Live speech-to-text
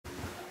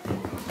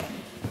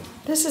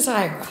This is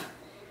Ira.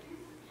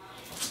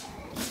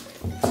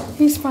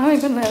 He's finally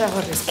been let out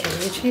of his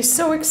cage. He's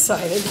so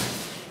excited.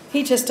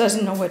 He just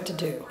doesn't know what to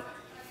do.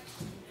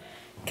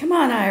 Come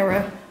on,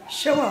 Ira.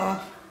 Show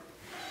off.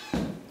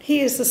 He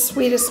is the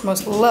sweetest,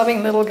 most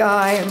loving little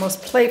guy and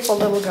most playful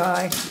little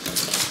guy.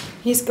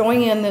 He's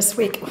going in this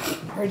week.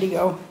 Where'd he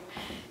go?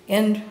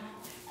 In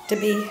to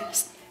be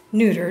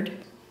neutered.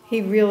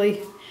 He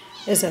really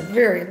is a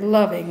very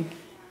loving,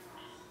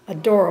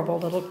 adorable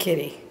little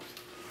kitty.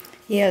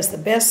 He has the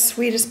best,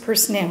 sweetest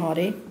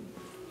personality.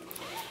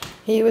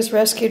 He was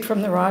rescued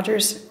from the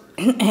Rogers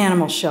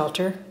Animal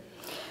Shelter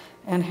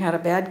and had a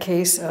bad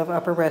case of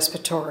upper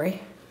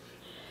respiratory.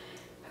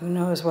 Who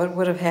knows what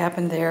would have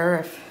happened there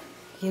if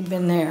he'd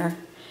been there.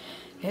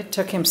 It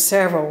took him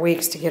several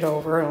weeks to get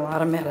over, a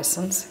lot of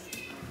medicines.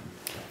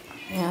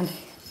 And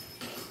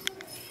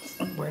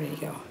where did he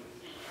go?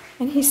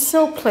 And he's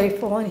so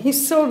playful and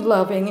he's so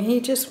loving and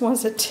he just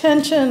wants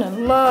attention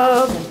and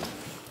love. And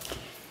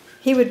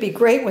he would be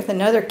great with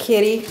another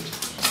kitty.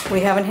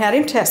 We haven't had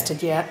him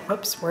tested yet.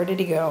 Oops, where did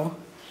he go?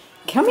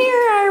 Come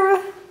here,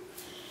 Ira.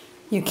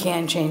 You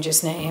can change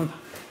his name.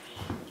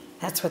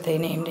 That's what they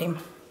named him.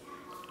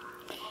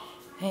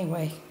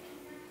 Anyway,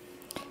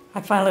 I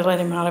finally let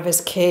him out of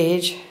his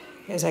cage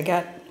because I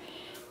got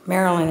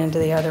Marilyn into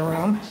the other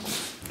room.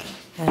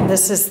 And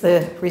this is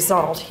the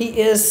result. He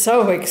is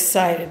so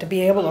excited to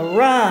be able to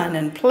run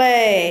and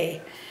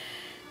play.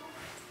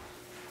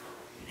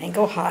 And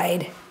go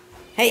hide.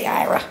 Hey,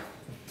 Ira.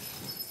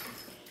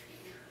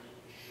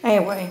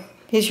 Anyway,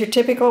 he's your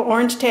typical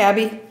orange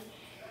tabby,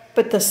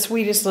 but the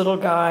sweetest little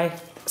guy.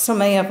 So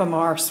many of them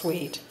are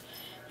sweet.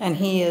 And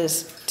he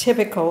is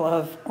typical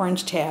of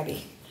orange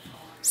tabby.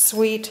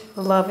 Sweet,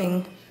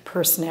 loving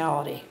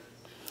personality.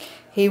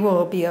 He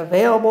will be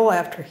available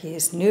after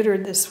he's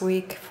neutered this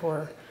week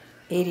for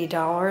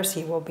 $80.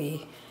 He will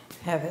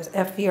have his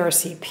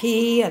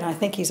FVRCP, and I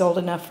think he's old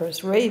enough for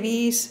his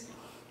rabies.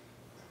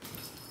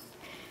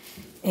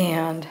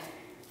 And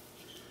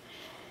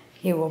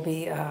he will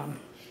be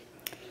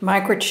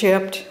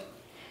microchipped.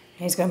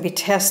 He's going to be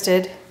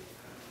tested.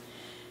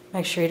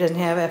 Make sure he doesn't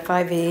have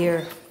FIV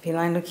or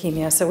feline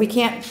leukemia. So we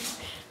can't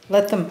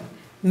let them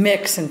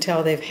mix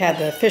until they've had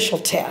the official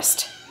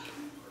test.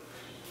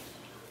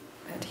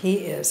 But he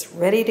is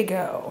ready to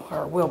go,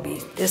 or will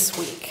be this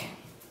week.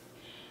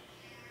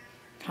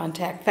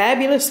 Contact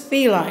Fabulous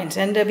Felines,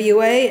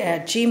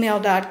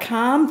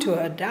 NWA@gmail.com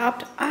to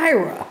adopt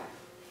Ira.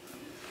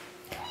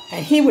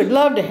 And he would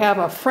love to have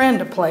a friend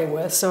to play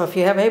with, so if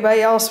you have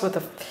anybody else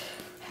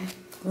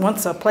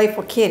wants a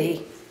playful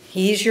kitty,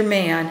 he's your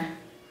man.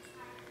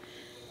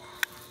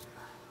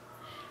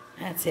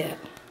 That's it.